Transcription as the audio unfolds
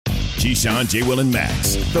Keyshawn, J. Will, and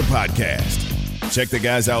Max, the podcast. Check the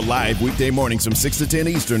guys out live weekday mornings from 6 to 10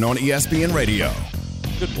 Eastern on ESPN Radio.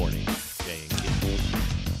 Good morning, Jay and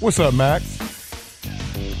Keith. What's up, Max?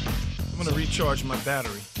 I'm going to recharge my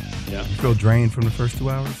battery. Yeah. You feel drained from the first 2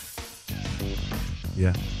 hours?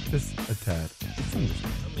 Yeah, just a tad. It's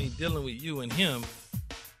understandable. I mean, dealing with you and him,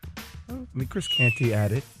 I mean, Chris Canty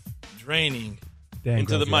added. draining. Dan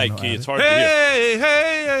Into the Graziano mic, Key. added. It's hard to hear.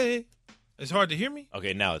 Hey. It's hard to hear me?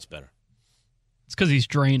 Okay, now it's better. It's because he's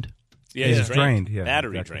drained. Yeah, Yeah, he's he's drained, yeah,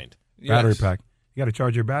 Battery exactly. drained. Battery Yes. pack. You got to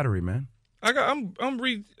charge your battery, man. I'm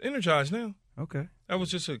re-energized now. Okay. That was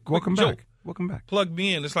just a quick Welcome joke. back. Welcome back. Plug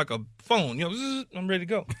me in. It's like a phone. You know, zzz, I'm ready to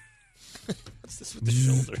go. What's this with the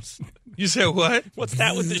shoulders? You said what? What's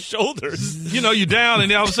that with the shoulders? You know, you're down and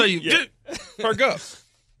then all of a sudden you Yeah. perk up.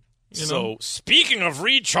 You know? So, speaking of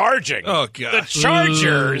recharging, Oh, the gosh.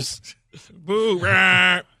 Chargers, Boo.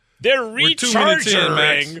 Rah. they're 2 minutes in,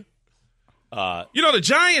 Max. recharging. You know, the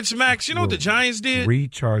Giants, Max, you know what the Giants did?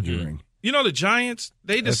 Recharging. You know, the Giants,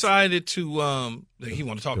 they decided to, he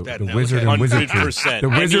want to talk that the now. wizard Okay. and wizardry. 100%. The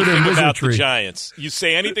wizard Anything and about the wizardry. Giants. You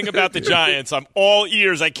say anything about the Giants, I'm all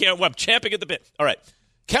ears. I can't. I'm champing at the bit. All right.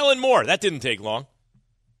 Kellen Moore. That didn't take long.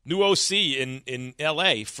 New OC in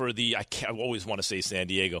L.A. for the I always want to say San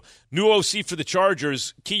Diego. New OC for the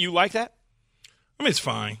Chargers. Key, you like that? I mean, it's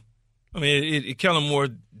fine. I mean, Kellen Moore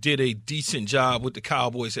did a decent job with the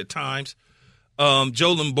Cowboys at times.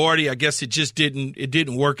 Joe Lombardi, I guess it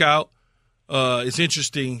didn't work out. It's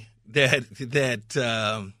interesting that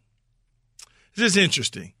this is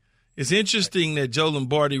interesting. It's interesting that Joe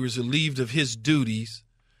Lombardi was relieved of his duties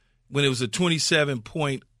when it was a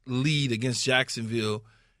 27-point lead against Jacksonville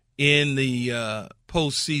in the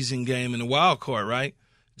postseason game in the wild card, right?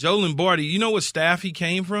 Joe Lombardi, you know what staff he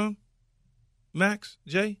came from? Max,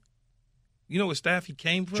 Jay? You know what staff he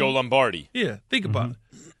came from? Joe Lombardi. Yeah, think about it.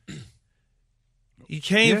 He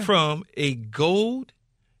came from a gold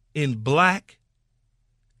and black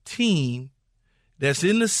team that's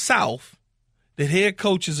in the South that head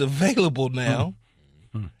coach is available now.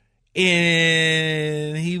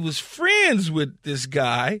 And he was friends with this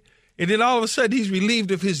guy. And then all of a sudden he's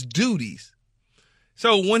relieved of his duties.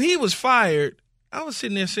 So when he was fired, I was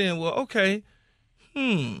sitting there saying, well, okay,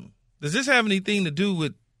 does this have anything to do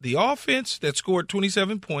with the offense that scored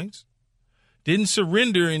 27 points? Didn't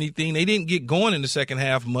surrender anything. They didn't get going in the second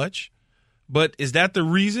half much. But is that the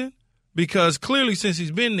reason? Because clearly since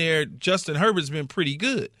he's been there, Justin Herbert's been pretty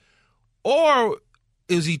good. Or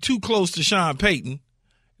is he too close to Sean Payton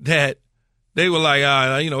that they were like,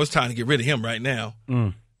 it's time to get rid of him right now.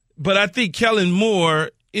 But I think Kellen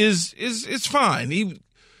Moore is fine.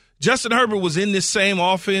 Justin Herbert was in this same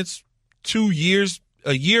offense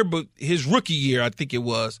a year, but his rookie year, I think it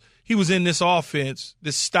was. He was in this offense,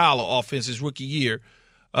 this style of offense, his rookie year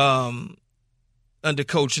under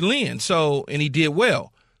Coach Lynn. And he did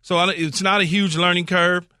well. So it's not a huge learning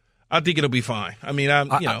curve. I think it'll be fine. I mean,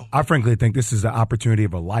 I frankly think this is the opportunity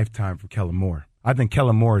of a lifetime for Kellen Moore. I think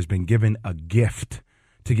Kellen Moore has been given a gift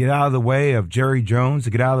to get out of the way of Jerry Jones, to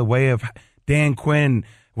get out of the way of Dan Quinn,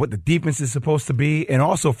 what the defense is supposed to be. And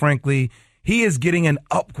also, frankly, he is getting an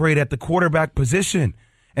upgrade at the quarterback position.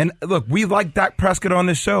 And look, we like Dak Prescott on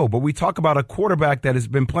this show, but we talk about a quarterback that has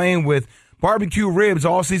been playing with barbecue ribs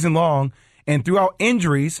all season long, and throughout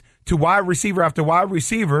injuries to wide receiver after wide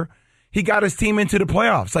receiver, he got his team into the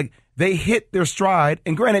playoffs. Like, they hit their stride,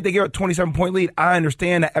 and granted, they gave a 27-point lead. I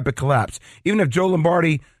understand that epic collapse. Even if Joe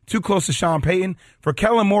Lombardi too close to Sean Payton, for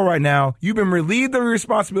Kellen Moore right now, you've been relieved of your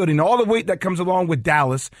responsibility and all the weight that comes along with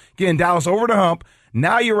Dallas, getting Dallas over the hump.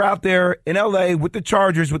 Now you're out there in L.A. with the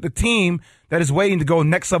Chargers, with the team that is waiting to go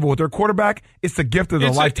next level with their quarterback. It's the gift of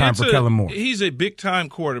the lifetime for Kellen Moore. He's a big-time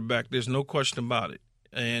quarterback. There's no question about it.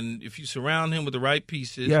 And if you surround him with the right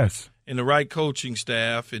pieces and the right coaching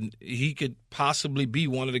staff, and he could possibly be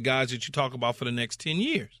one of the guys that you talk about for the next 10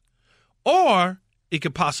 years. Or it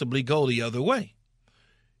could possibly go the other way.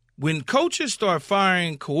 When coaches start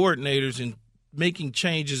firing coordinators and making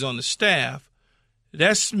changes on the staff,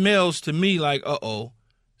 that smells to me like,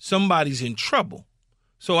 somebody's in trouble.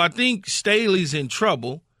 So I think Staley's in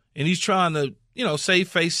trouble, and he's trying to, save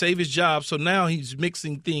face, save his job. So now he's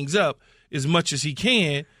mixing things up as much as he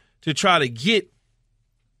can to try to get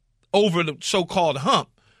over the so-called hump.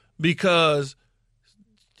 Because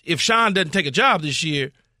if Sean doesn't take a job this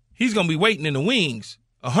year, he's going to be waiting in the wings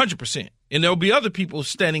 100%. And there'll be other people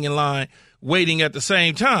standing in line waiting at the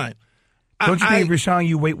same time. Don't you think if you're Sean,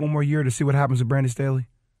 you wait one more year to see what happens with Brandon Staley?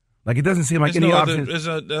 Like, it doesn't seem like any options.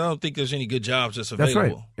 I don't think there's any good jobs that's available.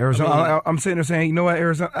 That's right. Arizona. I'm sitting there saying, you know what,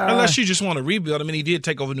 Arizona. Unless you just want to rebuild. I mean, he did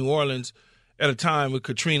take over New Orleans at a time when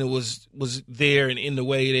Katrina was there and in the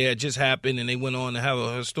way they had just happened, and they went on to have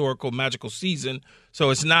a historical, magical season.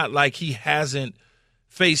 So it's not like he hasn't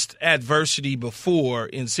faced adversity before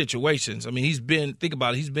in situations. I mean, he's been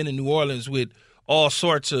in New Orleans with all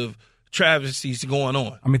sorts of travesties going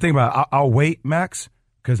on. I mean, think about it. I'll wait, Max,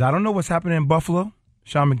 because I don't know what's happening in Buffalo,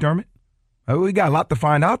 Sean McDermott. We got a lot to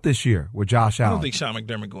find out this year with Josh Allen. I don't think Sean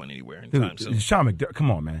McDermott going anywhere anytime soon. Sean McDermott,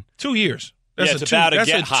 come on, man. 2 years. It's about to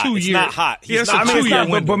get hot. It's not hot. It's a 2-year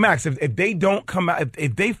window. But Max, if they don't come out,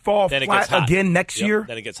 if they fall flat again next year,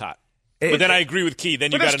 then it gets hot. But then I agree with Key.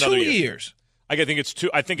 Then you got another 2 years. I think it's two.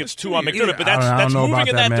 I think it's 2 on McDermott, but that's I don't know moving about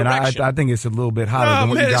in that, that man. direction. I think it's a little bit hotter than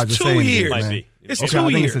what you guys are saying. 2 years. Might be. It's okay, 2 I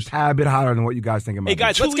think years. it's a tad bit hotter than what you guys think about. Hey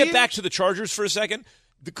guys, let's get back years? to the Chargers for a second,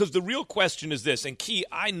 because the real question is this. And Key,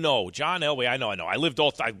 I know John Elway. I know. I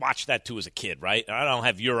I watched that too as a kid, right? And I don't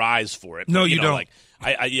have your eyes for it. No, but, you don't. Like,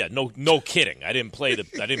 no kidding. I didn't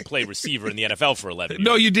play receiver in the NFL for 11 years.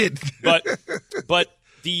 No, you did. But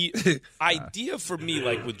the idea for me,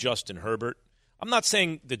 like with Justin Herbert, I'm not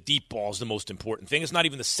saying the deep ball is the most important thing. It's not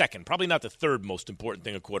even the second, probably not the third most important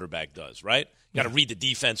thing a quarterback does, right? You got to read the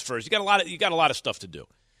defense first. You got a lot of stuff to do.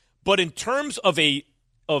 But in terms of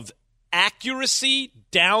accuracy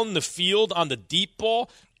down the field on the deep ball,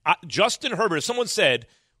 Justin Herbert, if someone said,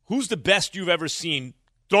 who's the best you've ever seen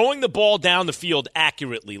throwing the ball down the field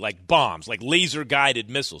accurately, like bombs, like laser-guided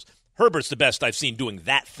missiles, Herbert's the best I've seen doing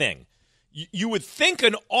that thing. You would think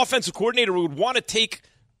an offensive coordinator would want to take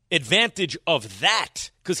advantage of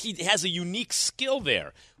that because he has a unique skill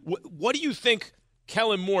there. What do you think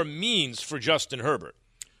Kellen Moore means for Justin Herbert?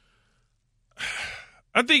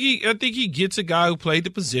 I think he gets a guy who played the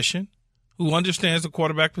position, who understands the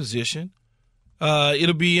quarterback position.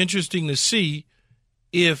 It'll be interesting to see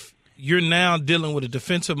if you're now dealing with a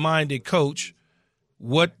defensive-minded coach,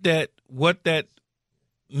 what that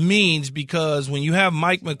means, because when you have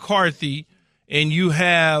Mike McCarthy and you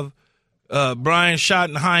have Brian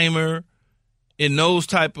Schottenheimer and those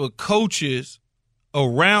type of coaches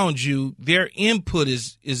around you, their input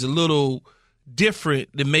is a little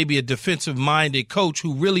different than maybe a defensive-minded coach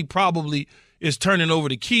who really probably is turning over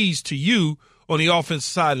the keys to you on the offensive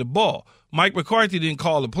side of the ball. Mike McCarthy didn't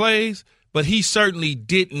call the plays, but he certainly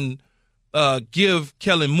didn't give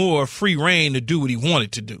Kellen Moore free rein to do what he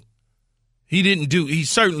wanted to do. He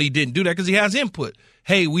certainly didn't do that because he has input.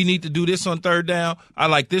 Hey, we need to do this on third down. I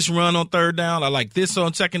like this run on third down. I like this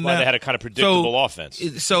on second down. They had a kind of predictable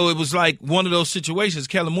offense. So it was like one of those situations.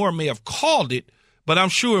 Kellen Moore may have called it, but I'm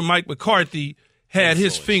sure Mike McCarthy had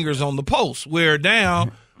his fingers on the pulse. Where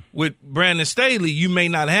now with Brandon Staley, you may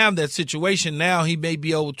not have that situation. Now he may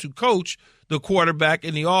be able to coach the quarterback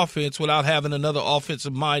in the offense without having another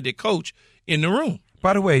offensive-minded coach in the room.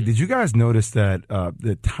 By the way, did you guys notice that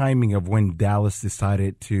the timing of when Dallas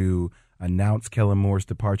decided to announce Kellen Moore's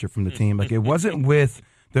departure from the team? Like, it wasn't with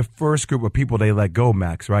the first group of people they let go,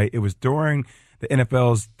 Max, right? It was during the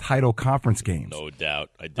NFL's title conference games. No doubt.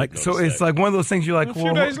 I did like, notice so it's that. like one of those things you're like, A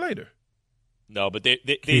few days later. No, but they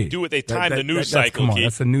do it. They time the news cycle. Come on,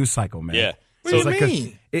 that's a news cycle, man. Yeah. What do you like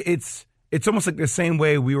mean? It's almost like the same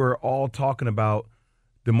way we were all talking about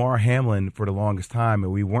DeMar Hamlin for the longest time,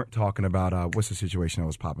 and we weren't talking about what's the situation that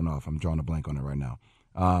was popping off. I'm drawing a blank on it right now.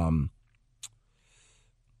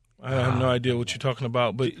 I have no idea what you're talking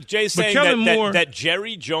about. But Jay's saying that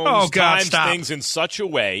Jerry Jones times things in such a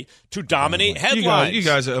way to dominate headlines. You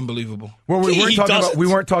guys are unbelievable. Well, we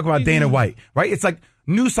weren't talking about Dana White, right? It's like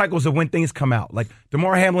news cycles of when things come out. Like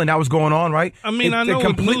DeMar Hamlin, that was going on, right? I mean, I know they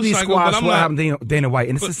completely news cycle, squashed but what happened to Dana White,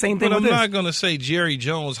 and it's the same thing but with this. I'm not going to say Jerry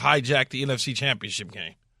Jones hijacked the NFC Championship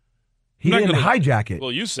game. He didn't hijack it.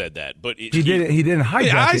 Well, you said that, but he didn't hijack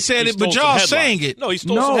it. I said it, but y'all saying it. No, he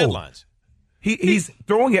stole some headlines. He's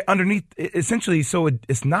throwing it underneath, essentially, so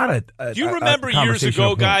it's not a. Do you remember years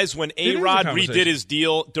ago, guys, when A-Rod redid his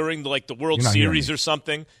deal during the World Series or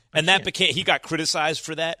something, and he got criticized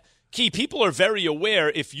for that? Key, people are very aware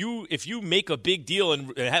if you make a big deal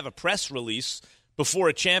and have a press release before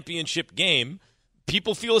a championship game,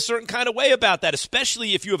 people feel a certain kind of way about that,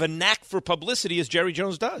 especially if you have a knack for publicity, as Jerry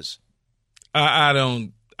Jones does. I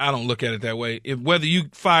don't look at it that way. Whether you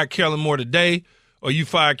fire Kellen Moore today or you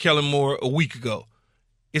fired Kellen Moore a week ago,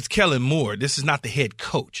 it's Kellen Moore. This is not the head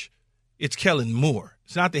coach. It's Kellen Moore.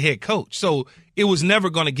 It's not the head coach. So it was never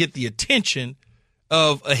going to get the attention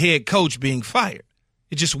of a head coach being fired.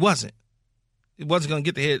 It just wasn't. It wasn't going to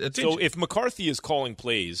get the head attention. So if McCarthy is calling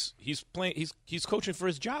plays, he's coaching for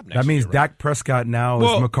his job next year. That means right? Dak Prescott now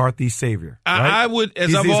is McCarthy's savior. Right? I would,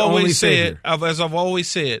 as I've always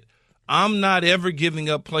said, I'm not ever giving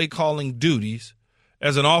up play calling duties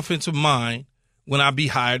as an offensive mind when I be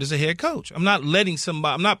hired as a head coach. I'm not letting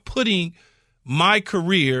somebody. I'm not putting my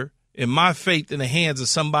career and my faith in the hands of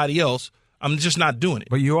somebody else, I'm just not doing it.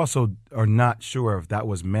 But you also are not sure if that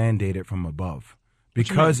was mandated from above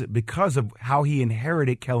because of how he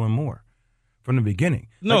inherited Kellen Moore from the beginning.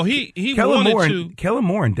 No, like, he Kellen wanted Moore to. Kellen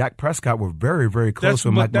Moore and Dak Prescott were very, very close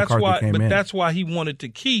when Mike McCarthy came in. But that's why he wanted to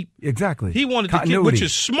keep. Exactly. He wanted to keep, which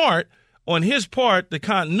is smart on his part, the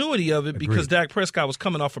continuity of it, because Dak Prescott was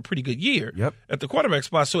coming off a pretty good year at the quarterback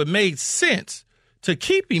spot. So it made sense to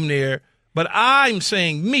keep him there. But I'm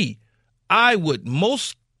saying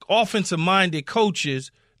most offensive-minded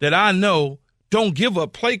coaches that I know don't give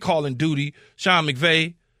up play calling duty. Sean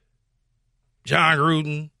McVay, John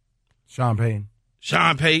Gruden, Sean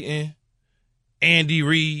Payton, Andy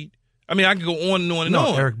Reid. I mean, I could go on and on and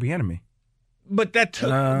on. Eric Bieniemy. But that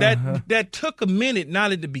took a minute,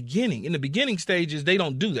 not at the beginning. In the beginning stages, they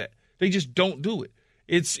don't do that. They just don't do it.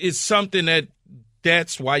 It's something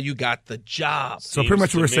that's why you got the job. So pretty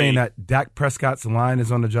much we're saying that Dak Prescott's line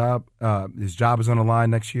is on the job. His job is on the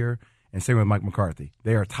line next year, and same with Mike McCarthy.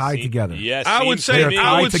 They are tied together. Yes, I would say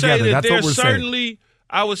that there's certainly.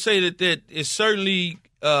 I would say that it's certainly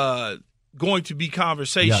going to be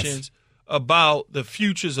conversations about the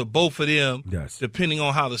futures of both of them, depending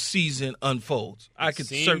on how the season unfolds. I could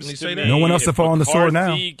certainly say that. No one else to fall on the sword now.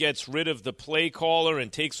 McCarthy gets rid of the play caller and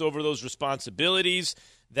takes over those responsibilities.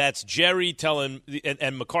 That's Jerry telling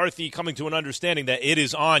and McCarthy coming to an understanding that it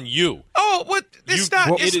is on you. Oh, what?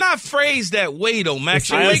 It's not phrased that way, though, Max.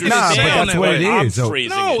 But that's what it is.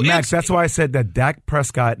 Max, that's why I said that Dak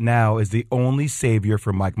Prescott now is the only savior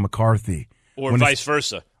for Mike McCarthy, or vice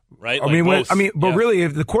versa. Right? Really,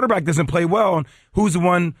 if the quarterback doesn't play well, who's the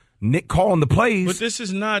one calling the plays? But this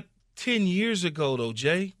is not 10 years ago, though,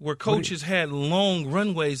 Jay, where coaches had long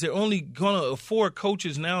runways. They're only going to afford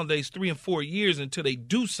coaches nowadays 3 and 4 years until they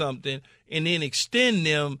do something and then extend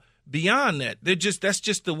them beyond that. That's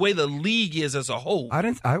just the way the league is as a whole.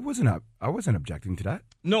 I wasn't objecting to that.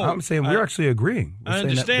 No, I'm saying we're actually agreeing. I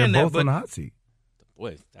understand they're both on the hot seat.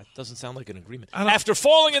 Boy, that doesn't sound like an agreement. After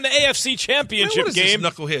falling in the AFC Championship game, what is this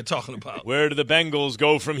knucklehead talking about? Where do the Bengals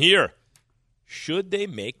go from here? Should they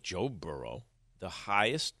make Joe Burrow the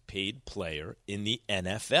highest-paid player in the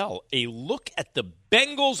NFL? A look at the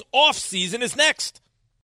Bengals offseason is next.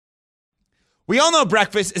 We all know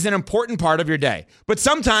breakfast is an important part of your day, but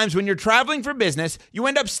sometimes when you're traveling for business, you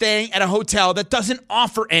end up staying at a hotel that doesn't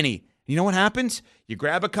offer any. You know what happens? You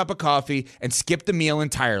grab a cup of coffee and skip the meal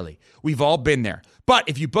entirely. We've all been there. But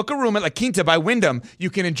if you book a room at La Quinta by Wyndham, you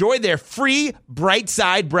can enjoy their free Bright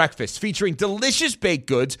Side breakfast featuring delicious baked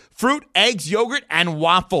goods, fruit, eggs, yogurt, and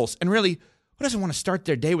waffles. And really, who doesn't want to start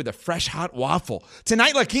their day with a fresh, hot waffle?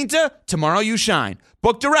 Tonight, La Quinta, tomorrow you shine.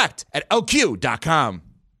 Book direct at LQ.com.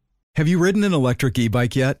 Have you ridden an electric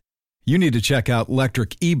e-bike yet? You need to check out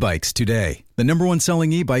Lectric E-Bikes today, the #1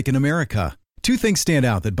 selling e-bike in America. 2 things stand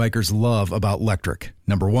out that bikers love about Lectric.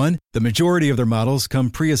 Number 1, the majority of their models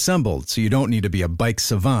come pre-assembled, so you don't need to be a bike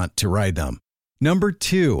savant to ride them. Number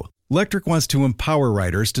 2, Lectric wants to empower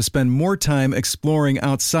riders to spend more time exploring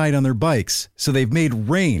outside on their bikes, so they've made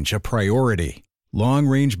range a priority.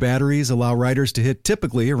 Long-range batteries allow riders to hit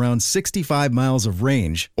typically around 65 miles of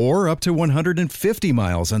range, or up to 150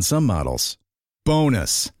 miles on some models.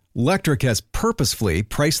 Bonus, Lectric has purposefully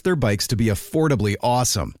priced their bikes to be affordably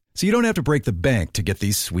awesome, so you don't have to break the bank to get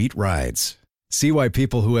these sweet rides. See why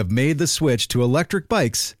people who have made the switch to electric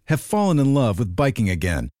bikes have fallen in love with biking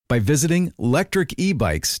again by visiting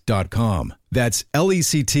lectricebikes.com. That's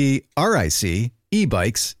LECTRIC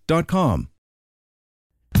ebikes.com.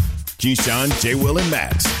 Keyshawn, J. Will, and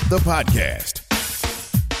Max, the podcast.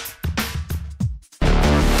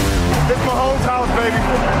 It's my hometown, baby.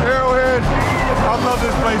 Arrowhead. I love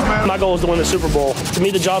this place, man. My goal is to win the Super Bowl. To me,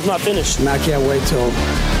 the job's not finished. And I can't wait till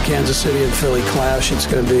Kansas City and Philly clash. It's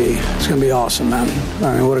gonna be awesome, man.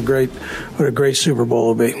 I mean, what a great Super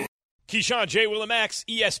Bowl it'll be. Keyshawn, J. Will, and Max,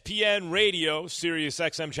 ESPN Radio, Sirius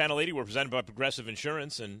XM Channel 80. We're presented by Progressive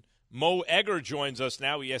Insurance, and Mo Egger joins us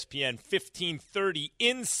now, ESPN 1530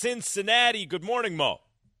 in Cincinnati. Good morning, Mo.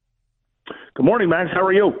 Good morning, Max. How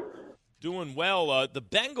are you? Doing well. The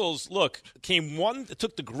Bengals,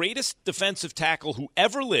 took the greatest defensive tackle who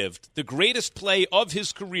ever lived, the greatest play of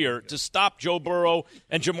his career to stop Joe Burrow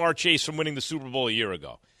and Jamar Chase from winning the Super Bowl a year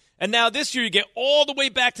ago. And now this year you get all the way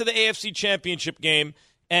back to the AFC Championship game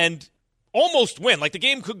and almost win. Like, the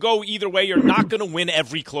game could go either way. You're not going to win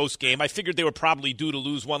every close game. I figured they were probably due to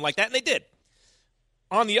lose one like that, and they did.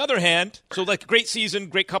 On the other hand, so like great season,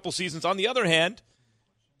 great couple seasons. On the other hand,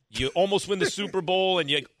 you almost win the Super Bowl, and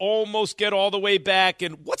you almost get all the way back.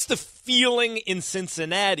 And what's the feeling in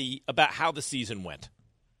Cincinnati about how the season went?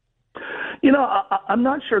 I'm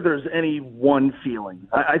not sure there's any one feeling.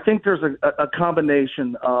 I think there's a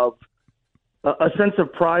combination of a sense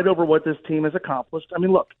of pride over what this team has accomplished. I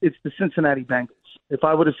mean, look, it's the Cincinnati Bengals. If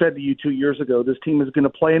I would have said to you 2 years ago, this team is going to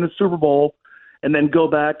play in a Super Bowl and then go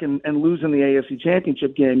back and lose in the AFC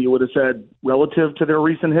Championship game, you would have said, relative to their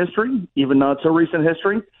recent history, even not so recent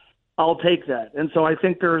history, I'll take that. And so I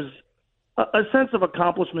think there's a sense of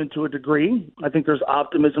accomplishment to a degree. I think there's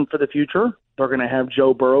optimism for the future. They're going to have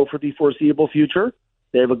Joe Burrow for the foreseeable future.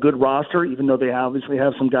 They have a good roster, even though they obviously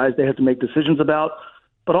have some guys they have to make decisions about.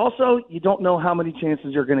 But also, you don't know how many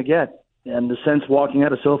chances you're going to get. And the sense walking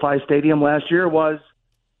out of SoFi Stadium last year was,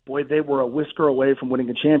 boy, they were a whisker away from winning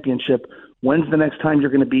a championship. When's the next time you're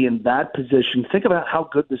going to be in that position? Think about how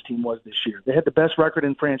good this team was this year. They had the best record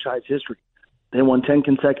in franchise history. They won 10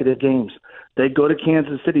 consecutive games. They go to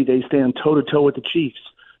Kansas City. They stand toe-to-toe with the Chiefs.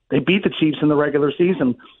 They beat the Chiefs in the regular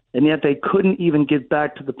season, and yet they couldn't even get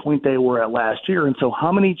back to the point they were at last year. And so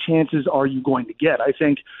how many chances are you going to get? I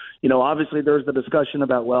think, obviously there's the discussion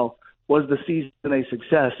about, well, was the season a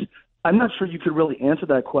success? I'm not sure you could really answer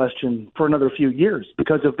that question for another few years,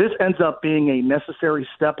 because if this ends up being a necessary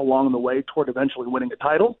step along the way toward eventually winning a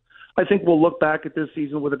title, I think we'll look back at this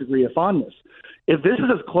season with a degree of fondness. If this is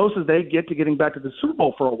as close as they get to getting back to the Super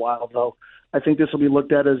Bowl for a while, though, I think this will be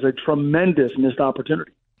looked at as a tremendous missed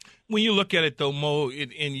opportunity. When you look at it, though, Mo,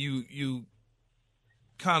 and you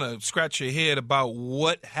kind of scratch your head about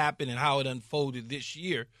what happened and how it unfolded this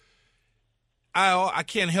year, I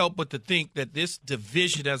can't help but to think that this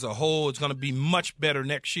division as a whole is going to be much better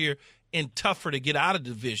next year and tougher to get out of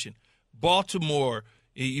division. Baltimore,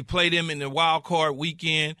 you play them in the wild card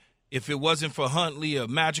weekend. If it wasn't for Huntley, a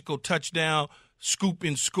magical touchdown, scoop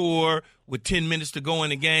and score with 10 minutes to go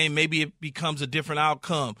in the game, maybe it becomes a different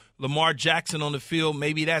outcome. Lamar Jackson on the field,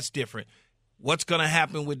 maybe that's different. What's going to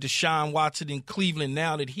happen with Deshaun Watson in Cleveland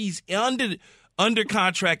now that he's under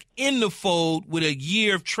contract in the fold with a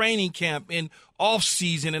year of training camp and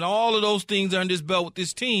offseason and all of those things under his belt with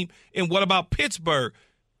this team? And what about Pittsburgh?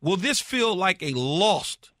 Will this feel like a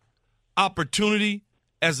lost opportunity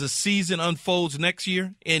as the season unfolds next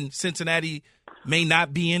year and Cincinnati may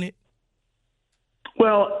not be in it?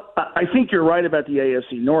 Well, I think you're right about the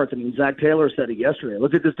AFC North. I mean, Zach Taylor said it yesterday.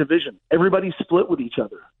 Look at this division. Everybody's split with each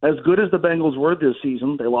other. As good as the Bengals were this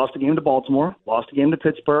season, they lost a game to Baltimore, lost a game to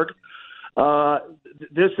Pittsburgh.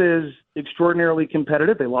 This is extraordinarily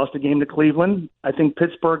competitive. They lost a game to Cleveland. I think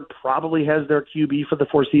Pittsburgh probably has their QB for the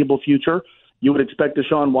foreseeable future. You would expect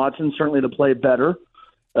Deshaun Watson certainly to play better.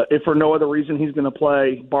 If for no other reason, he's going to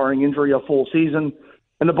play, barring injury, a full season.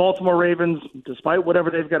 And the Baltimore Ravens, despite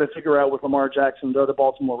whatever they've got to figure out with Lamar Jackson, they're the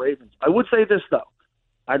Baltimore Ravens. I would say this, though.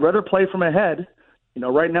 I'd rather play from ahead.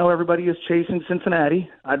 Right now everybody is chasing Cincinnati.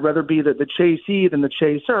 I'd rather be the chasee than the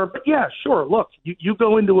chaser. But, yeah, sure, look, you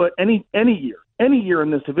go into any year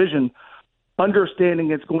in this division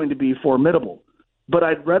understanding it's going to be formidable. But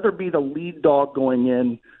I'd rather be the lead dog going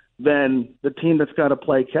in than the team that's got to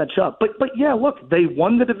play catch up. But yeah, look, they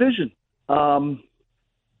won the division.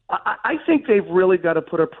 I think they've really got to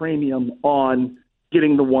put a premium on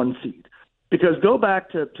getting the 1 seed, because go back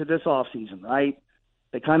to this offseason, right?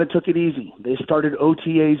 They kind of took it easy. They started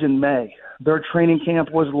OTAs in May. Their training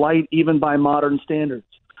camp was light even by modern standards.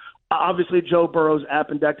 Obviously, Joe Burrow's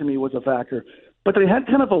appendectomy was a factor, but they had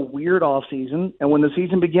kind of a weird offseason. And when the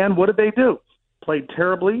season began, what did they do? Played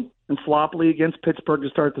terribly and sloppily against Pittsburgh to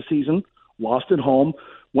start the season, lost at home,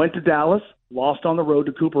 went to Dallas, lost on the road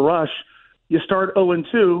to Cooper Rush. You start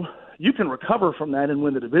 0-2, you can recover from that and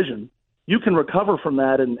win the division. You can recover from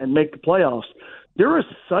that and make the playoffs. There is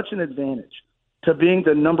such an advantage to being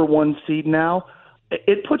the number 1 seed now.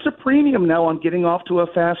 It puts a premium now on getting off to a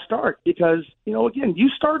fast start because, again, you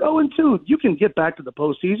start 0-2, you can get back to the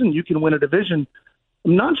postseason, you can win a division.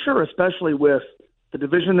 I'm not sure, especially with the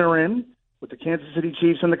division they're in, with the Kansas City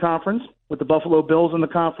Chiefs in the conference, with the Buffalo Bills in the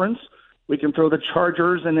conference. We can throw the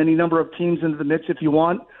Chargers and any number of teams into the mix if you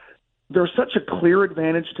want. There's such a clear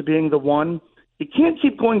advantage to being the 1. You can't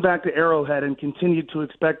keep going back to Arrowhead and continue to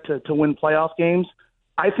expect to win playoff games.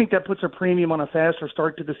 I think that puts a premium on a faster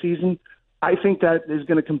start to the season. I think that is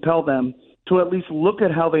going to compel them to at least look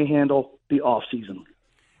at how they handle the offseason.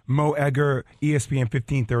 Mo Egger, ESPN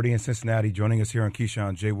 1530 in Cincinnati, joining us here on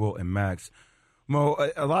Keyshawn, J. Will, and Max. Mo,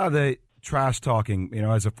 a lot of the trash talking,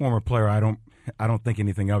 as a former player, I don't think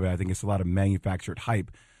anything of it. I think it's a lot of manufactured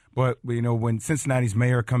hype. But, when Cincinnati's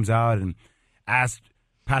mayor comes out and asks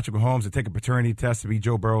Patrick Mahomes to take a paternity test to be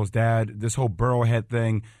Joe Burrow's dad, this whole Burrowhead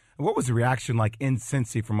thing, what was the reaction like in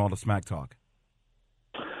Cincy from all the smack talk?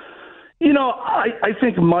 I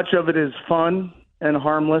think much of it is fun and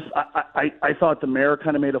harmless. I thought the mayor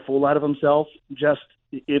kind of made a fool out of himself. Just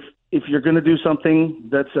if if you're going to do something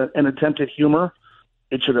that's an attempt at humor,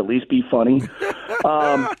 it should at least be funny.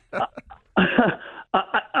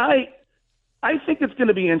 I think it's going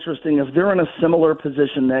to be interesting if they're in a similar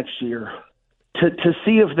position next year to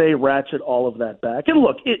see if they ratchet all of that back. And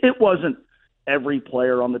look, it wasn't every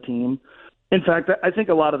player on the team. In fact, I think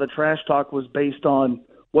a lot of the trash talk was based on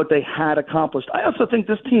what they had accomplished. I also think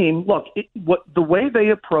this team, look, the way they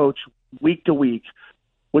approach week to week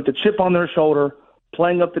with the chip on their shoulder,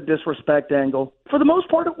 playing up the disrespect angle, for the most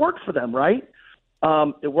part, it worked for them, right?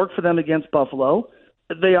 It worked for them against Buffalo.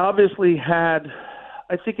 They obviously had,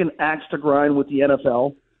 I think, an axe to grind with the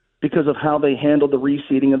NFL because of how they handled the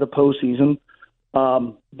reseeding of the postseason.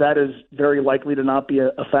 That is very likely to not be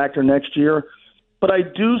a factor next year. But I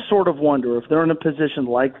do sort of wonder if they're in a position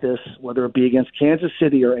like this, whether it be against Kansas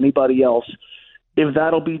City or anybody else, if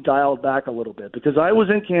that'll be dialed back a little bit. Because I was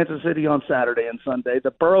in Kansas City on Saturday and Sunday.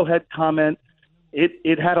 The Burrowhead comment,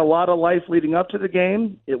 it had a lot of life leading up to the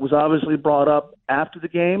game. It was obviously brought up after the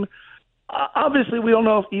game. Obviously, we don't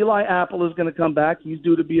know if Eli Apple is going to come back. He's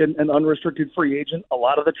due to be an unrestricted free agent. A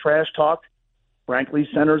lot of the trash talk, frankly,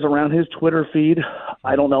 centers around his Twitter feed.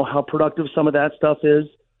 I don't know how productive some of that stuff is.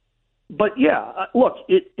 But, yeah, look,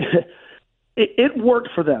 it worked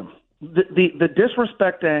for them. The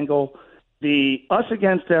disrespect angle, the us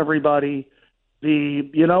against everybody,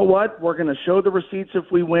 you know what, we're going to show the receipts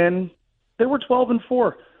if we win. They were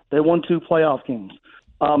 12-4. They won 2 playoff games.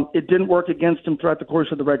 It didn't work against them throughout the course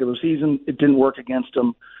of the regular season. It didn't work against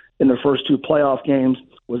them in their first 2 playoff games.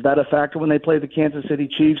 Was that a factor when they played the Kansas City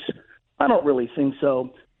Chiefs? I don't really think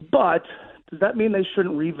so. But does that mean they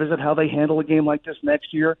shouldn't revisit how they handle a game like this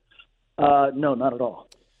next year? No, not at all.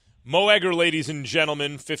 Mo Egger, ladies and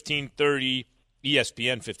gentlemen, 1530,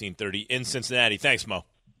 ESPN 1530 in Cincinnati. Thanks, Mo.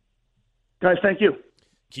 Guys, thank you.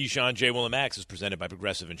 Keyshawn, J. Will, and Max is presented by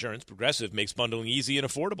Progressive Insurance. Progressive makes bundling easy and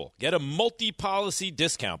affordable. Get a multi-policy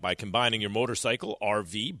discount by combining your motorcycle,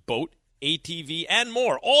 RV, boat, ATV, and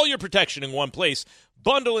more. All your protection in one place.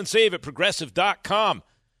 Bundle and save at Progressive.com.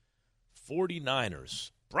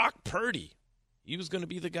 49ers. Brock Purdy. He was going to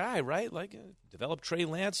be the guy, right? Like, develop Trey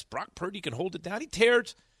Lance. Brock Purdy can hold it down. He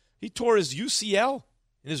tore his UCL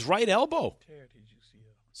in his right elbow.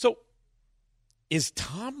 So, is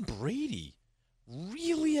Tom Brady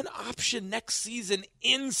really an option next season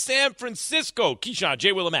in San Francisco? Keyshawn,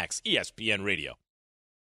 J. Will, and Max, ESPN Radio.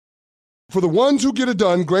 For the ones who get it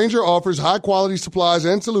done, Grainger offers high-quality supplies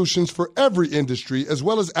and solutions for every industry, as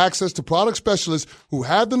well as access to product specialists who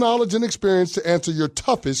have the knowledge and experience to answer your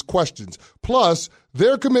toughest questions. Plus,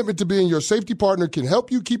 their commitment to being your safety partner can help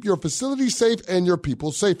you keep your facility safe and your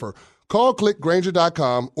people safer. Call, click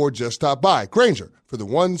Grainger.com, or just stop by. Grainger, for the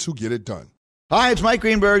ones who get it done. Hi, it's Mike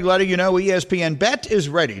Greenberg letting you know ESPN Bet is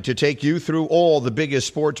ready to take you through all the biggest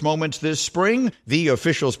sports moments this spring. The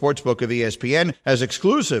official sportsbook of ESPN has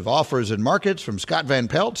exclusive offers and markets from Scott Van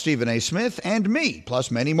Pelt, Stephen A. Smith, and me,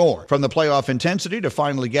 plus many more. From the playoff intensity to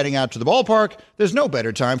finally getting out to the ballpark, there's no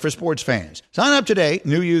better time for sports fans. Sign up today.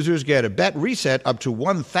 New users get a bet reset up to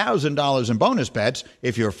 $1,000 in bonus bets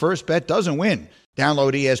if your first bet doesn't win.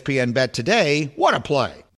 Download ESPN Bet today. What a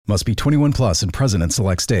play. Must be 21 plus and present in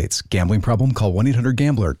select states. Gambling problem? Call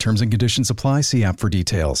 1-800-GAMBLER. Terms and conditions apply. See app for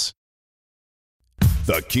details.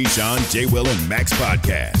 The Keyshawn, J. Will, and Max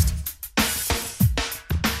Podcast.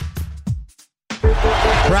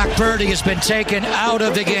 Brock Purdy has been taken out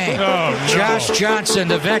of the game. Oh, no. Josh Johnson,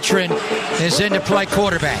 the veteran, is in to play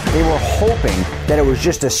quarterback. They were hoping that it was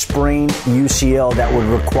just a sprained UCL that would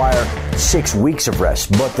require 6 weeks of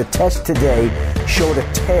rest. But the test today showed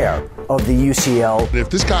a tear of the UCL. If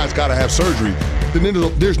this guy's got to have surgery, then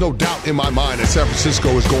there's no doubt in my mind that San Francisco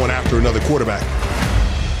is going after another quarterback.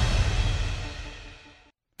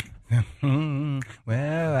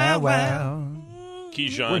 Well.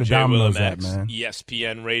 Keyshawn, J. Will, and Max,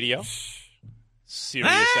 ESPN Radio,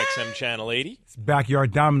 Sirius XM Channel 80. It's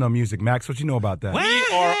backyard domino music, Max. What you know about that? We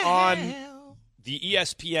are on the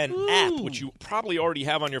ESPN app, which you probably already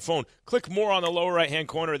have on your phone. Click more on the lower right-hand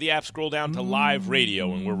corner of the app. Scroll down to Live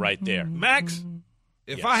Radio, and we're right there. Max,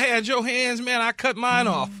 if I had your hands, man, I'd cut mine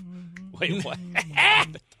off. Wait, what?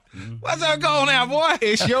 What's that going now, boy?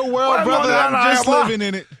 It's your world, brother. I'm just living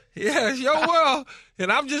in it. Yeah, it's your world,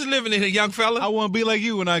 and I'm just living in it, young fella. I want to be like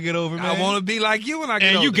you when I get over, man. I want to be like you when I get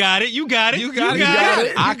over. And you got it. You got it. You got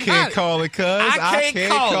it. I can't call it, cuz. I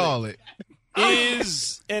can't call it.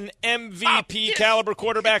 Is an MVP caliber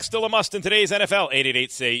quarterback still a must in today's NFL?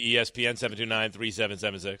 888-SAY-ESPN,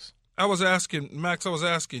 729-3776. I was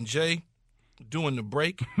asking Jay during the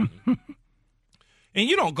break, and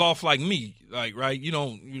you don't golf like me, like, right? You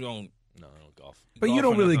don't. No, I don't golf. But you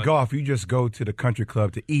don't really golf. You just go to the country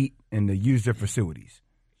club to eat and to use their facilities.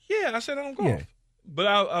 Yeah, I said I don't golf. Yeah. But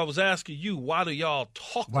I was asking you, why do y'all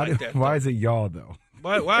talk like that? Why is it y'all, though?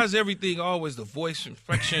 Why is everything always the voice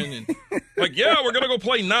inflection and like, yeah, we're going to go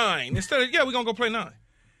play 9. Instead of, yeah, we're going to go play 9.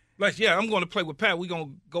 Like, yeah, I'm going to play with Pat. We're going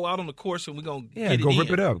to go out on the course and we're going to get it go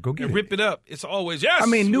rip it up. Go get it. Rip it up. It's always, yes. I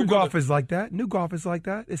mean, new golf is like that. New golf is like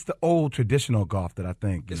that. It's the old traditional golf that I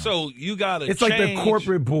think. So you got to It's like the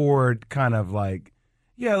corporate board kind of like,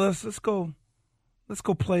 yeah, let's go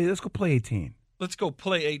play 18. Let's go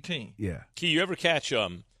play 18. Yeah. Key, you ever catch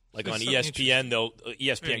like on ESPN,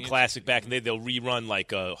 ESPN Classic back in the day, they'll rerun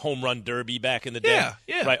like a home run derby back in the day.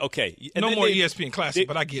 Yeah. Right, okay. And no more ESPN Classic,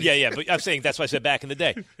 but I get it. Yeah, but I'm saying that's why I said back in the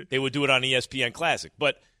day. They would do it on ESPN Classic.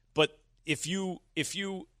 But if you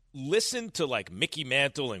listen to like Mickey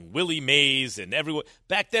Mantle and Willie Mays and everyone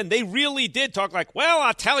back then, they really did talk like, well,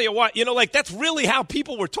 I'll tell you what, like that's really how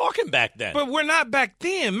people were talking back then. But we're not back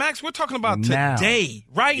then, Max. We're talking about today.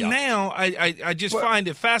 Right now, I just find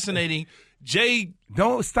it fascinating. Jay,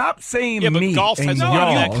 don't stop saying but me. Golf has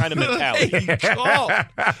that kind of mentality. Golf.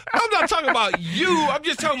 I'm not talking about you. I'm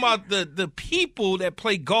just talking about the people that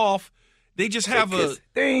play golf. They just have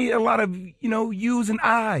they ain't a lot of U's and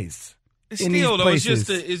I's. Still though, it's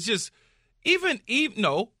just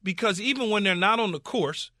because even when they're not on the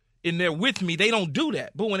course and they're with me, they don't do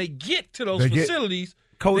that. But when they get to those facilities,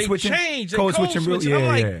 code they switching, change. Code switching. I'm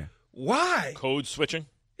like, why? Code switching?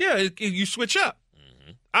 Yeah, you switch up.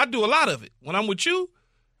 I do a lot of it. When I'm with you,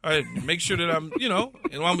 I make sure that I'm, and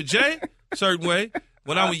when I'm with Jay, certain way.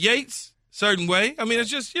 When I'm with Yates, certain way. I mean, it's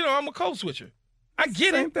just, I'm a code switcher. I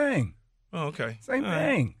get Same it. thing. Oh, okay. Same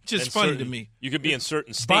thing. Just and funny to me. You could be in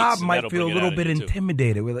certain states. Bob might feel a little bit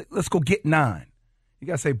intimidated. We're like, let's go get 9. You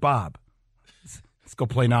got to say, Bob, let's go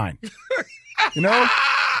play 9.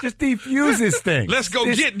 Just defuse this thing. Let's go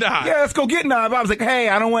get 9. Yeah, let's go get 9. Bob's like, hey,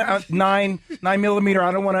 I don't want 9 millimeter.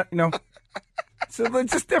 I don't want to, So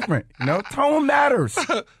it's just different, Tone matters.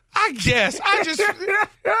 I guess.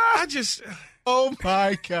 I just. Oh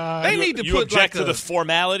my God! They need to you put object to the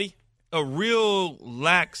formality. A real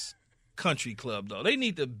lax country club, though. They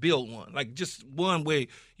need to build one, like just one where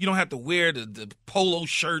you don't have to wear the polo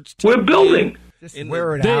shirts. We're building. Just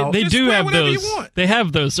wear it out. They Just do wear have whatever those. you want. They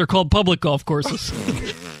have those. They're called public golf courses.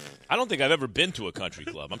 I don't think I've ever been to a country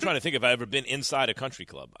club. I'm trying to think if I've ever been inside a country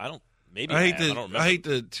club. I don't. Maybe I don't remember. I hate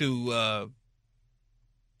to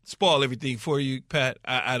spoil everything for you, Pat.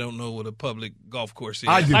 I don't know what a public golf course is.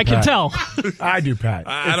 I can tell. I do, Pat.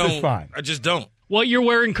 It's fine. I just don't. What you're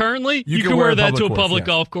wearing currently, you can wear that to a public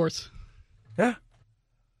golf course. Yeah.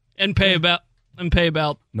 And pay about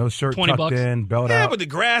no shirt $20. tucked in, belt out. Yeah, but the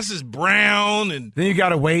grass is brown and then you got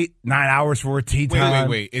to wait 9 hours for a tee time.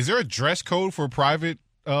 Wait. Is there a dress code for private?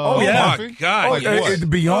 Oh my God! It's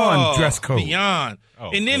beyond dress code. Beyond.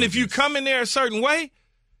 And then if you come in there a certain way,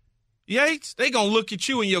 Yates, they gonna look at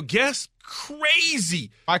you and your guests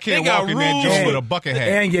crazy. I can't walk in there just with a bucket hat.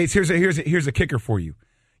 And Yates, here's a kicker for you.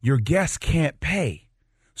 Your guests can't pay.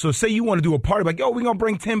 So say you want to do a party, like, we're gonna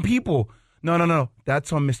bring 10 people. No.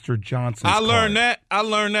 That's on Mr. Johnson's I learned card. that. I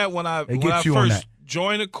learned that when I first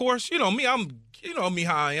joined the course. You know me,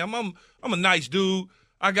 how I am. I'm a nice dude.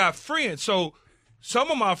 I got friends. So some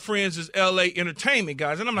of my friends is LA entertainment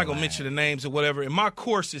guys, and I'm not going to mention the names or whatever. And my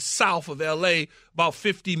course is south of LA, about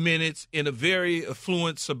 50 minutes in a very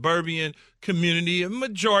affluent suburban community, a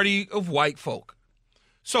majority of white folk.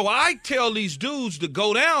 So I tell these dudes to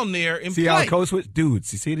go down there and see play. How it goes with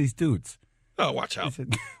dudes. You see these dudes. Oh, watch out.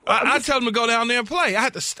 I tell them to go down there and play. I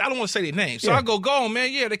don't want to say their names. So I go on,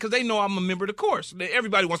 man, because they know I'm a member of the course.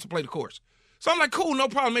 Everybody wants to play the course. So I'm like, cool, no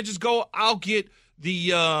problem, man. Just go. I'll get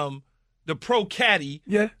the pro caddy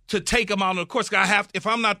to take them out on the course. If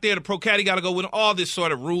I'm not there, the pro caddy got to go with all this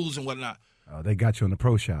sort of rules and whatnot. Oh, they got you in the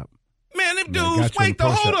pro shop. Man, them dudes,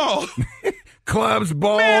 hold on. Clubs,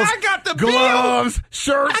 balls, man, I got the gloves, bill.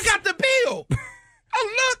 shirts. I got the bill.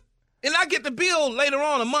 I look, and I get the bill later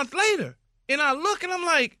on, a month later. And I look, and I'm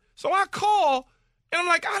like, so I call, and I'm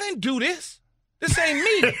like, I didn't do this. This ain't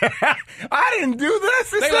me. I didn't do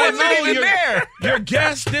this. This ain't even there. Your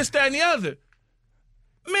guest, this, that, and the other.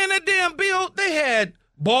 Man, that damn bill, they had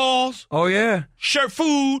balls. Oh, yeah. Shirt,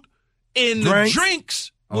 food, and the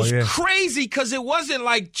drinks was crazy because it wasn't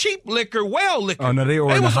like cheap liquor, well liquor. Oh, no, they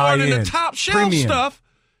was ordering the top shelf premium stuff.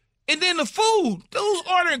 And then the food. Those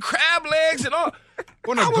ordering crab legs and all.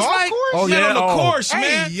 On a golf course? Oh, man, yeah. on the course,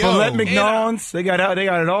 man. Filet McNons. They got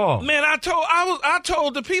it all. Man, I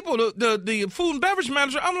told the people, the food and beverage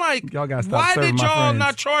manager, I'm like, y'all gotta stop why serving did my y'all friends.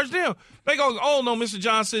 not charge them? They go, oh, no, Mr.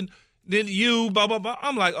 Johnson, then you, blah, blah, blah.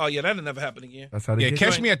 I'm like, oh, yeah, that'll never happen again. That's how they get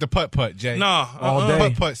catch you. me at the putt-putt, Jay. Nah. All day.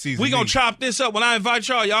 Putt-putt season. We going to chop this up. When I invite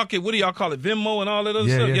y'all can, what do y'all call it, Venmo and all that other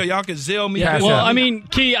stuff? Yeah. Y'all can Zelle me. Yeah, Well, I mean,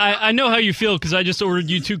 Key, I know how you feel because I just ordered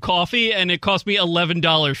you 2 coffee, and it cost me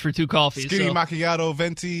 $11 for 2 coffees. Skinny so. macchiato,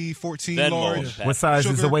 venti, 14 Venmo. large. What size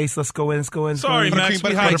is Sugar. the waist? Let's go in. Sorry, Max,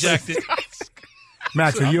 we hijacked it.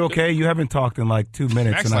 Max, are you okay? You haven't talked in like 2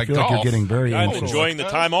 minutes, Max and I like feel like golf. you're getting very I'm anxious. enjoying the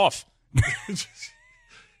time off.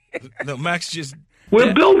 No, Max just...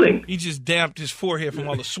 We're building. He just damped his forehead from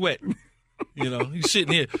all the sweat. He's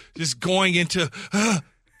sitting here just going into...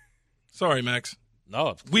 Sorry, Max.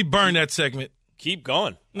 No, We burned that segment. keep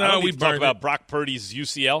going. No, I don't we need to talk burned about it. Brock Purdy's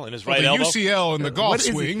UCL and his Well, right the elbow. UCL and the golf What is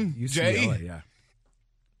it? swing, UCLA, Jay. yeah.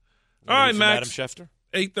 All right, From Max. Adam Schefter.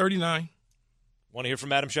 8:39. Want to hear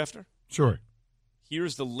from Adam Schefter? Sure.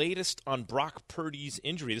 Here's the latest on Brock Purdy's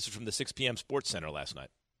injury. This is from the 6 p.m. Sports Center last night.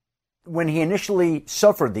 When he initially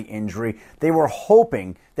suffered the injury, they were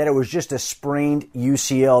hoping that it was just a sprained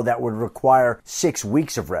UCL that would require 6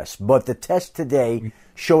 weeks of rest. But the test today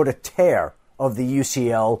showed a tear of the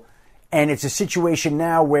UCL, and it's a situation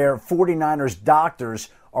now where 49ers doctors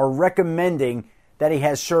are recommending that he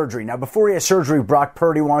has surgery. Now, before he has surgery, Brock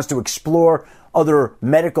Purdy wants to explore other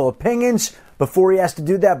medical opinions before he has to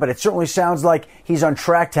do that, but it certainly sounds like he's on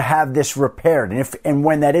track to have this repaired. And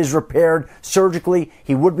when that is repaired surgically,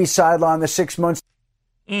 he would be sidelined the 6 months.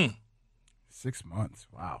 6 months.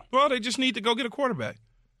 Wow. Well, they just need to go get a quarterback.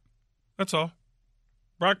 That's all.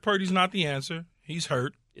 Brock Purdy's not the answer. He's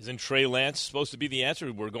hurt. Isn't Trey Lance supposed to be the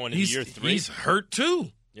answer? We're going into year 3. He's hurt,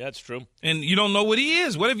 too. Yeah, that's true. And you don't know what he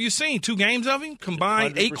is. What have you seen? 2 games of him?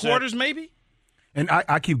 Combined 8 100%. quarters, maybe? And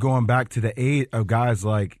I keep going back to the age of guys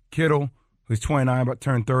like Kittle, who's 29 but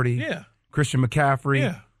turned 30. Yeah. Christian McCaffrey,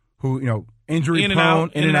 Yeah. who, injury In and prone,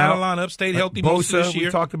 out, in and out of lineup, stayed healthy most of this year.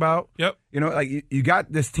 we talked about. Yep. You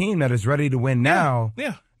got this team that is ready to win now.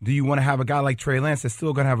 Yeah. Do you want to have a guy like Trey Lance that's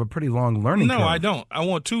still going to have a pretty long learning curve? No, I don't. I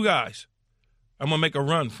want 2 guys. I'm going to make a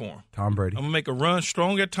run for him. Tom Brady. I'm going to make a run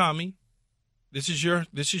strong at Tommy. This is your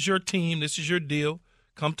team. This is your deal.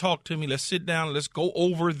 Come talk to me. Let's sit down. Let's go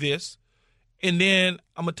over this. And then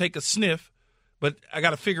I'm going to take a sniff, but I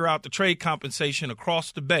got to figure out the trade compensation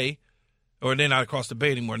across the bay, or they're not across the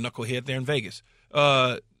bay anymore, knucklehead, they're in Vegas,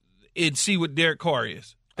 and see what Derek Carr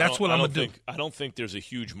is. That's what I'm going to do. I don't think there's a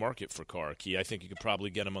huge market for Carr, Key. I think you could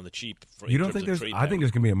probably get him on the cheap. You don't think there's? I think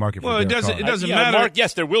there's going to be a market for Well, Derek Carr. it doesn't matter.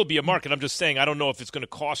 Yes, there will be a market. I'm just saying I don't know if it's going to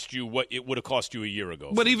cost you what it would have cost you a year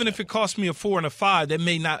ago. But even if it costs me a 4 and a 5, I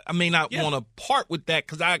may not want to part with that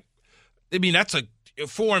because that's a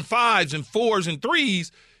 4 and 5s and 4s and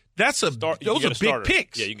 3s. Those are big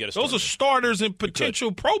picks. Yeah, you can get a starter. Those are starters and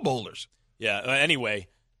potential Pro Bowlers. Yeah. Anyway,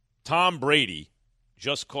 Tom Brady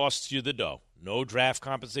just costs you the dough. No draft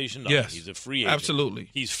compensation. Nothing. Yes, he's a free agent. Absolutely.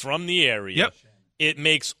 He's from the area. Yep. It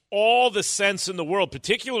makes all the sense in the world,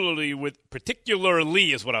 particularly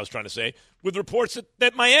is what I was trying to say, with reports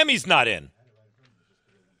that Miami's not in.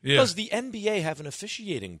 Yeah. Does the NBA have an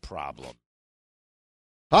officiating problem?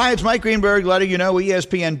 Hi, it's Mike Greenberg letting you know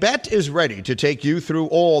ESPN Bet is ready to take you through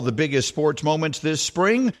all the biggest sports moments this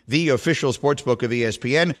spring. The official sportsbook of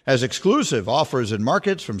ESPN has exclusive offers and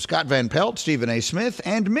markets from Scott Van Pelt, Stephen A. Smith,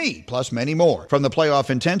 and me, plus many more. From the playoff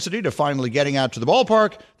intensity to finally getting out to the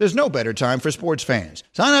ballpark, there's no better time for sports fans.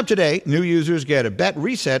 Sign up today. New users get a bet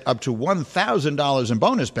reset up to $1,000 in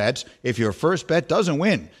bonus bets if your first bet doesn't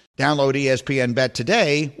win. Download ESPN Bet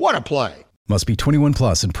today. What a play. Must be 21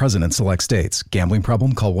 plus and present in select states. Gambling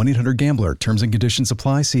problem? Call 1-800-GAMBLER. Terms and conditions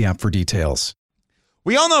apply. See app for details.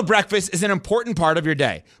 We all know breakfast is an important part of your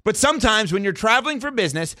day. But sometimes when you're traveling for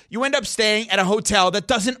business, you end up staying at a hotel that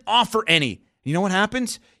doesn't offer any. You know what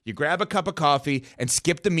happens? You grab a cup of coffee and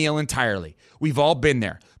skip the meal entirely. We've all been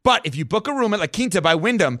there. But if you book a room at La Quinta by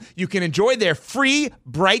Wyndham, you can enjoy their free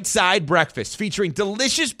Bright Side breakfast featuring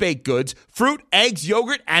delicious baked goods, fruit, eggs,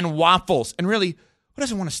 yogurt, and waffles. And really, who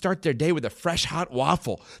doesn't want to start their day with a fresh, hot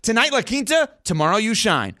waffle? Tonight, La Quinta, tomorrow you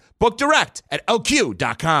shine. Book direct at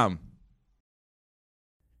LQ.com.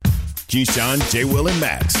 Keyshawn, J. Will, and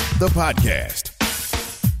Max, the podcast.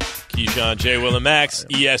 Keyshawn, J. Will, and Max,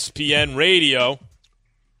 ESPN Radio.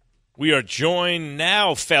 We are joined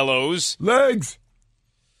now, fellows. Legs.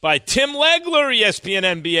 By Tim Legler, ESPN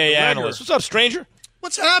NBA analyst. What's up, stranger?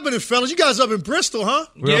 What's happening, fellas? You guys up in Bristol, huh?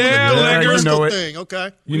 Yeah, Legler. You know it. Thing,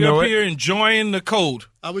 okay. We're up here enjoying the cold.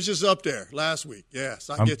 I was just up there last week. Yes,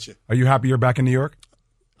 I get you. Are you happy you're back in New York?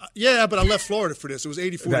 Yeah, but I left Florida for this. It was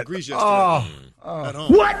 84 degrees yesterday at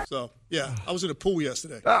home. What? So, yeah, I was in the pool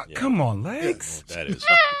yesterday. Come on, Legs. Yeah, that is.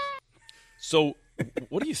 So,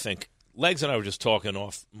 what do you think? Legs and I were just talking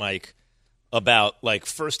off mic about, like,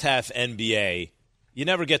 first half NBA you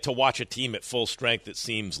never get to watch a team at full strength, it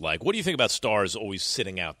seems like. What do you think about Stars always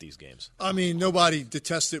sitting out these games? I mean, nobody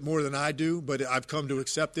detests it more than I do, but I've come to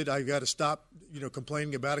accept it. I've got to stop,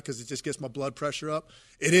 complaining about it because it just gets my blood pressure up.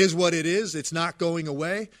 It is what it is. It's not going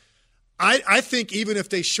away. I think even if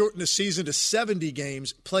they shorten the season to 70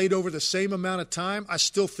 games, played over the same amount of time, I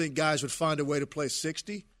still think guys would find a way to play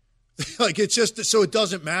 60. Like, it's just so it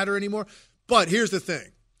doesn't matter anymore. But here's the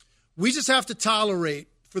thing. We just have to tolerate,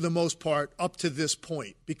 for the most part, up to this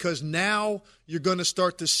point, because now you're going to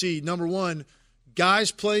start to see, number one,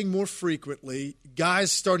 guys playing more frequently,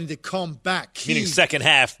 guys starting to come back. Meaning second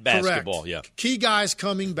half basketball, correct. Yeah. Key guys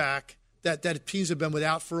coming back that teams have been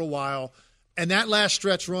without for a while. And that last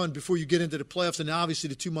stretch run before you get into the playoffs, and obviously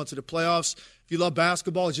the 2 months of the playoffs, if you love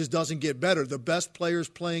basketball, it just doesn't get better. The best players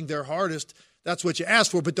playing their hardest, that's what you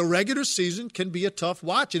ask for. But the regular season can be a tough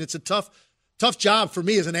watch, and it's a tough job for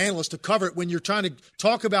me as an analyst to cover it when you're trying to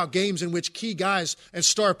talk about games in which key guys and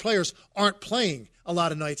star players aren't playing a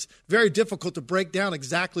lot of nights. Very difficult to break down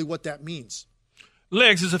exactly what that means.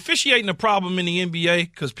 Legs, is officiating a problem in the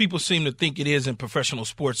NBA? Because people seem to think it is in professional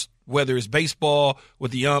sports, whether it's baseball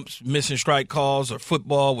with the umps missing strike calls or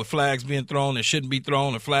football with flags being thrown that shouldn't be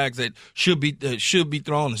thrown or flags that should be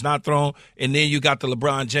thrown is not thrown. And then you got the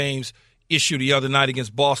LeBron James issue the other night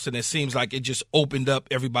against Boston. It seems like it just opened up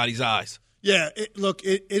everybody's eyes. Yeah,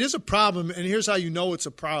 it is a problem, and here's how you know it's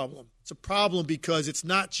a problem. It's a problem because it's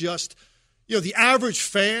not just – the average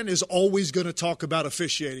fan is always going to talk about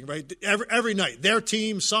officiating, right? Every night. Their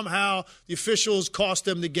team, somehow, the officials cost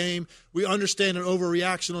them the game. We understand an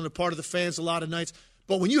overreaction on the part of the fans a lot of nights.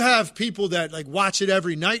 But when you have people that, watch it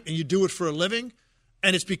every night and you do it for a living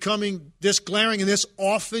and it's becoming this glaring and this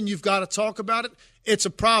often you've got to talk about it, it's a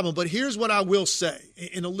problem. But here's what I will say,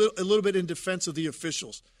 in a little bit in defense of the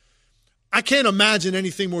officials. I can't imagine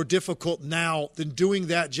anything more difficult now than doing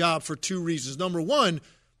that job for two reasons. Number one,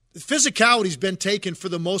 physicality's been taken for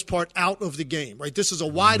the most part out of the game, right? This is a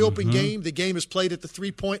wide open game. The game is played at the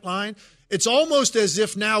 3-point line. It's almost as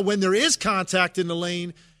if now when there is contact in the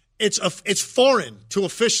lane, it's foreign to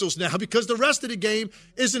officials now because the rest of the game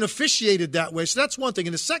isn't officiated that way. So that's one thing.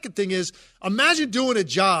 And the second thing is, imagine doing a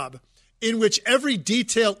job in which every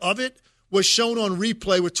detail of it was shown on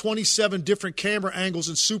replay with 27 different camera angles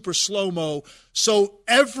and super slow-mo. So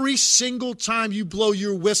every single time you blow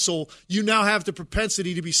your whistle, you now have the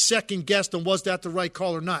propensity to be second-guessed on was that the right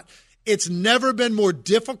call or not. It's never been more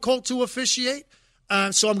difficult to officiate,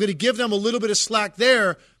 so I'm going to give them a little bit of slack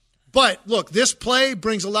there. But, look, this play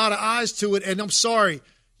brings a lot of eyes to it, and I'm sorry,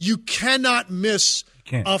 you cannot miss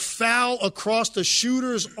a foul across the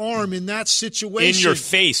shooter's arm in that situation. In your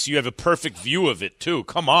face. You have a perfect view of it, too.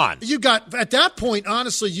 Come on. You got, at that point,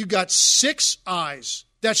 honestly, you got 6 eyes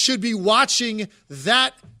that should be watching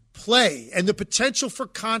that play and the potential for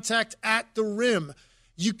contact at the rim.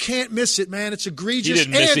 You can't miss it, man. It's egregious. He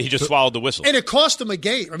didn't miss it. He just swallowed the whistle. And it cost him a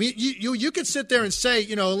game. I mean, you could sit there and say,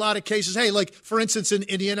 a lot of cases, hey, like, for instance, in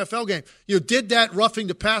the NFL game, did that roughing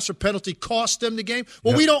the passer penalty cost them the game?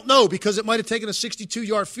 Well, we don't know because it might have taken a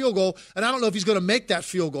 62-yard field goal, and I don't know if he's going to make that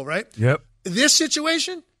field goal, right? Yep. This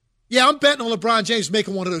situation, I'm betting on LeBron James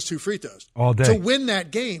making one of those 2 free throws all day to win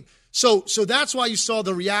that game. So that's why you saw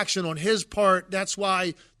the reaction on his part. That's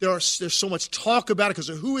why there's so much talk about it because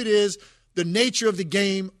of who it is, the nature of the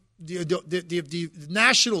game, the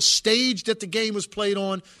national stage that the game was played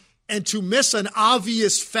on, and to miss an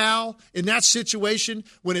obvious foul in that situation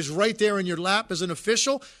when it's right there in your lap as an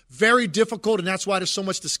official, very difficult, and that's why there's so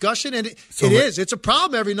much discussion. And it's a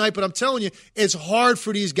problem every night, but I'm telling you, it's hard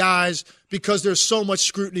for these guys because there's so much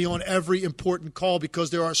scrutiny on every important call because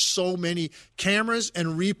there are so many cameras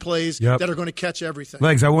and replays that are going to catch everything.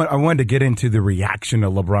 Legs, I wanted to get into the reaction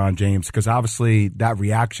of LeBron James because obviously that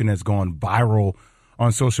reaction has gone viral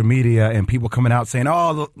on social media and people coming out saying,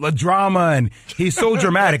 the drama, and he's so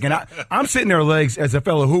dramatic. And I'm sitting there, Legs, as a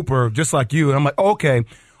fellow hooper, just like you, and I'm like, okay,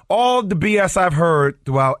 all the BS I've heard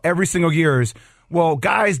throughout every single year is, well,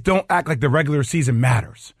 guys don't act like the regular season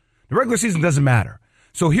matters. The regular season doesn't matter.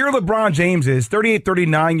 So here LeBron James is, 38,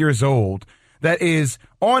 39 years old, that is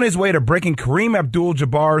on his way to breaking Kareem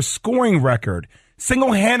Abdul-Jabbar's scoring record,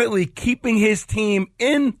 single-handedly keeping his team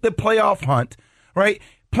in the playoff hunt, right?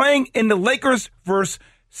 Playing in the Lakers versus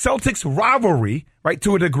Celtics rivalry, right,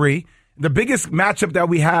 to a degree, the biggest matchup that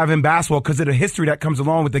we have in basketball because of the history that comes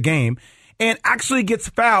along with the game. and actually gets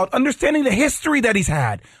fouled, understanding the history that he's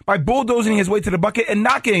had by bulldozing his way to the bucket and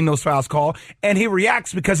not getting those fouls called, and he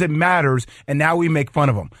reacts because it matters, and now we make fun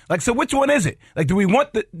of him. Like, so which one is it? Like, do we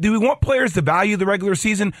want players to value the regular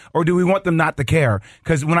season, or do we want them not to care?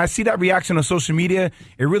 Because when I see that reaction on social media,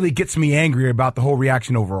 it really gets me angry about the whole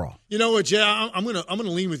reaction overall. You know what, Jay? I'm gonna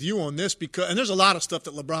lean with you on this and there's a lot of stuff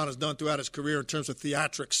that LeBron has done throughout his career in terms of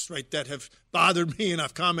theatrics, right, that have bothered me and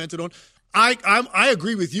I've commented on. I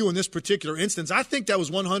agree with you in this particular instance. I think that was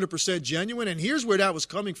 100% genuine, and here's where that was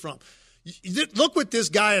coming from. Look what this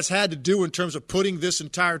guy has had to do in terms of putting this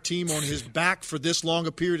entire team on his back for this long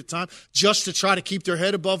a period of time just to try to keep their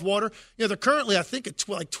head above water. You know, they're currently, I think, at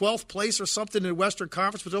 12th place or something in the Western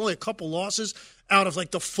Conference, but they're only a couple losses out of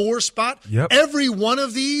like the 4 spot. Yep. Every one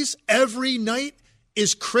of these, every night,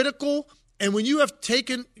 is critical. And when you have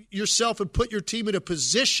taken yourself and put your team in a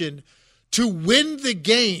position to win the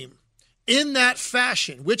game in that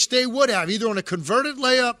fashion, which they would have, either on a converted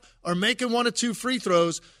layup or making 1 or 2 free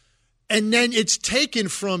throws, and then it's taken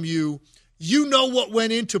from you, you know what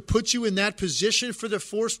went in to put you in that position for the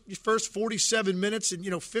first 47 minutes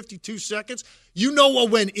and 52 seconds. You know what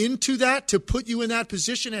went into that to put you in that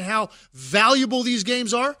position and how valuable these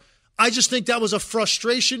games are. I just think that was a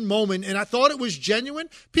frustration moment, and I thought it was genuine.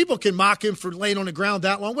 People can mock him for laying on the ground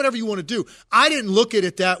that long, whatever you want to do. I didn't look at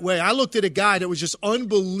it that way. I looked at a guy that was just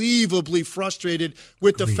unbelievably frustrated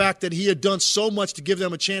with the fact that he had done so much to give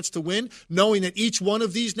them a chance to win, knowing that each one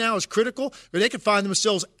of these now is critical, or they could find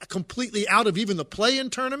themselves completely out of even the play-in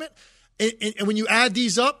tournament. And when you add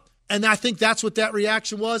these up, and I think that's what that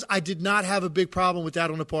reaction was. I did not have a big problem with that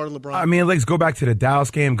on the part of LeBron. I mean, let's go back to the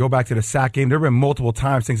Dallas game, go back to the Sac game. There have been multiple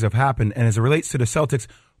times things have happened. And as it relates to the Celtics,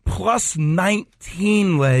 plus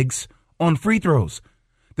 19 legs on free throws.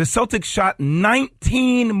 The Celtics shot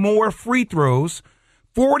 19 more free throws,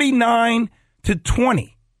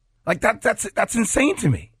 49-20. Like, that's insane to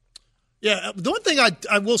me. Yeah, the one thing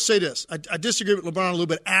I will say this. I disagree with LeBron a little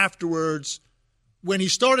bit afterwards when he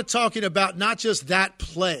started talking about not just that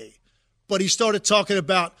play, but he started talking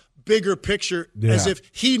about bigger picture as if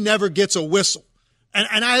he never gets a whistle.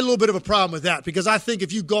 And I had a little bit of a problem with that because I think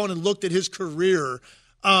if you've gone and looked at his career,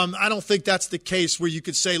 I don't think that's the case where you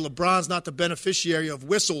could say LeBron's not the beneficiary of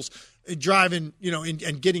whistles driving,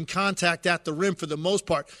 and getting contact at the rim for the most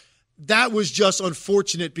part. That was just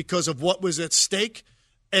unfortunate because of what was at stake,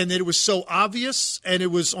 and it was so obvious, and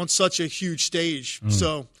it was on such a huge stage.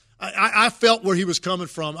 So I felt where he was coming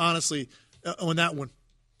from, honestly, on that one.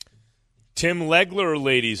 Tim Legler,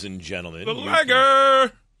 ladies and gentlemen. The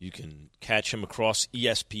Legger! You can catch him across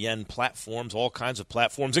ESPN platforms, all kinds of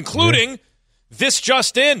platforms, including This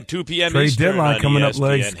Just In, 2 p.m. Trade Eastern deadline on coming ESPN. up,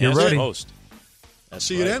 Legs. Get ready. That's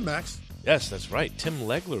See you then, Max. Yes, that's right. Tim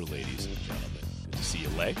Legler, ladies and gentlemen. Good to see you,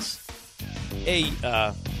 Legs. Hey.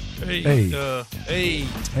 The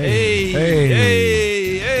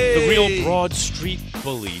real Broad Street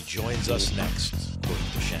bully joins us next. According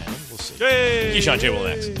to Shannon, we'll see. Keyshawn, J. Will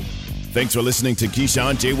next. Thanks for listening to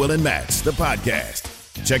Keyshawn, J. Will, and Max, the podcast.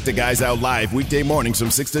 Check the guys out live weekday mornings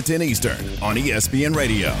from 6 to 10 Eastern on ESPN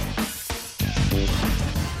Radio.